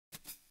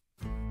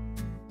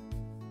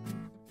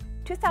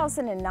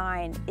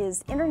2009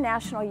 is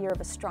International Year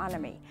of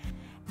Astronomy,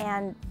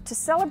 and to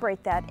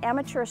celebrate that,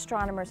 amateur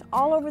astronomers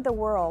all over the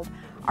world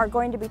are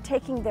going to be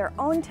taking their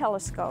own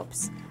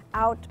telescopes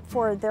out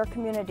for their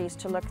communities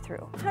to look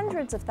through.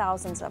 Hundreds of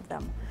thousands of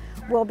them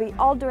will be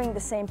all doing the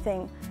same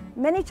thing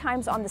many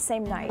times on the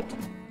same night.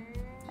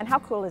 And how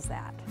cool is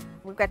that?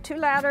 We've got two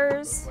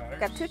ladders, we've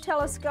got two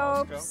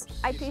telescopes,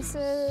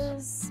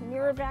 eyepieces,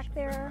 mirror back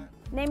there,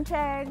 name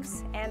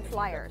tags, and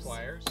flyers.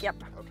 Flyers? Yep.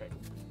 Okay.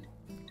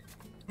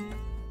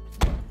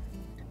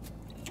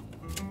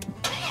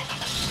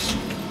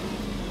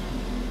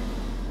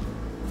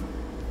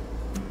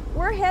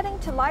 We're heading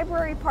to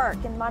Library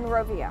Park in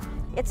Monrovia.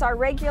 It's our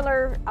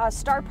regular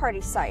star party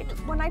site.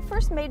 When I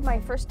first made my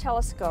first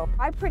telescope,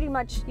 I pretty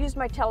much used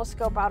my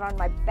telescope out on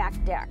my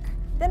back deck.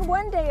 Then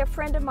one day a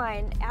friend of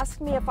mine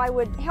asked me if I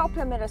would help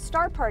him at a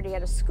star party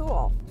at a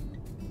school.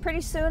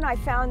 Pretty soon I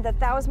found that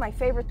that was my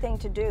favorite thing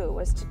to do,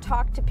 was to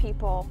talk to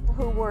people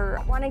who were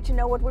wanting to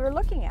know what we were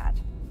looking at.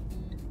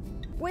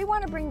 We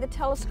want to bring the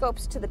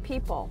telescopes to the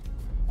people,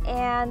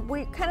 and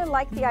we kind of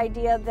like the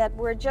idea that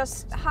we're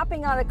just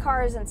hopping out of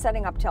cars and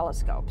setting up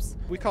telescopes.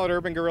 We call it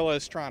urban guerrilla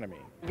astronomy.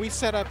 We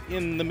set up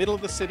in the middle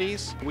of the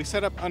cities. We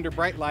set up under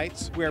bright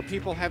lights where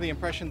people have the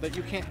impression that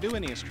you can't do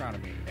any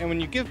astronomy. And when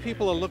you give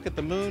people a look at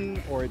the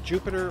moon or at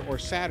Jupiter or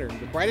Saturn,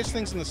 the brightest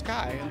things in the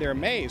sky, and they're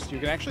amazed, you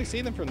can actually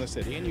see them from the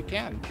city, and you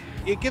can.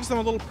 It gives them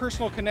a little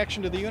personal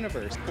connection to the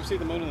universe. Come see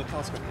the moon in the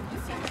telescope.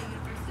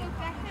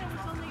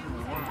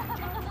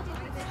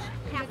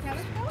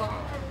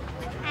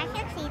 I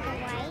can see the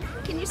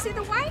white. Can you see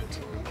the white?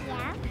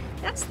 Yeah.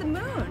 That's the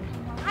moon.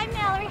 Hi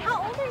Mallory,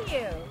 how old are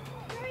you?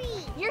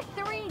 3. You're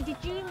 3. Did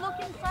you look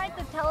inside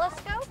the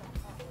telescope?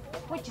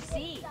 What'd you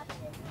see?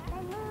 The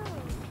moon.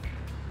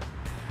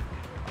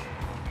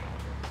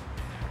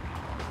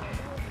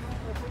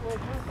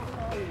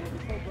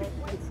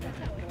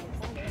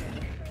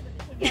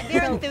 Yeah,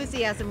 their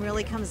enthusiasm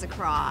really comes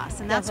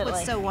across, and that's what's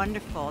Definitely. so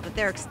wonderful, that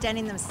they're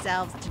extending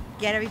themselves to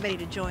get everybody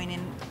to join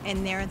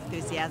in their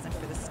enthusiasm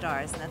for the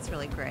stars, and that's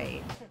really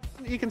great.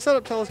 You can set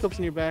up telescopes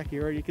in your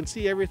backyard, you can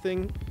see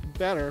everything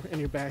better in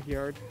your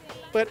backyard,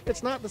 but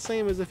it's not the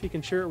same as if you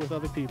can share it with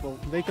other people.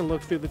 They can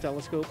look through the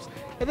telescopes,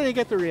 and then you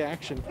get the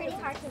reaction. Pretty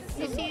hard to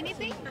see. You see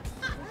anything? Look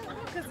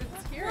at this.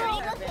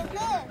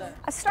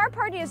 A star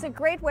party is a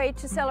great way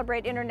to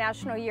celebrate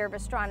International Year of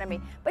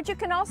Astronomy, but you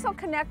can also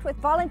connect with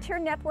volunteer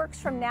networks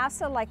from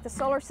NASA like the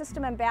Solar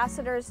System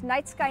Ambassadors,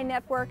 Night Sky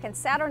Network, and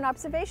Saturn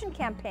Observation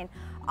Campaign.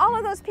 All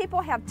of those people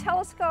have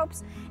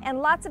telescopes and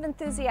lots of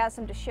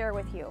enthusiasm to share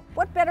with you.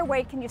 What better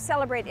way can you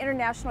celebrate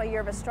International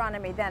Year of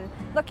Astronomy than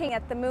looking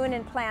at the moon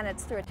and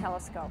planets through a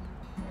telescope?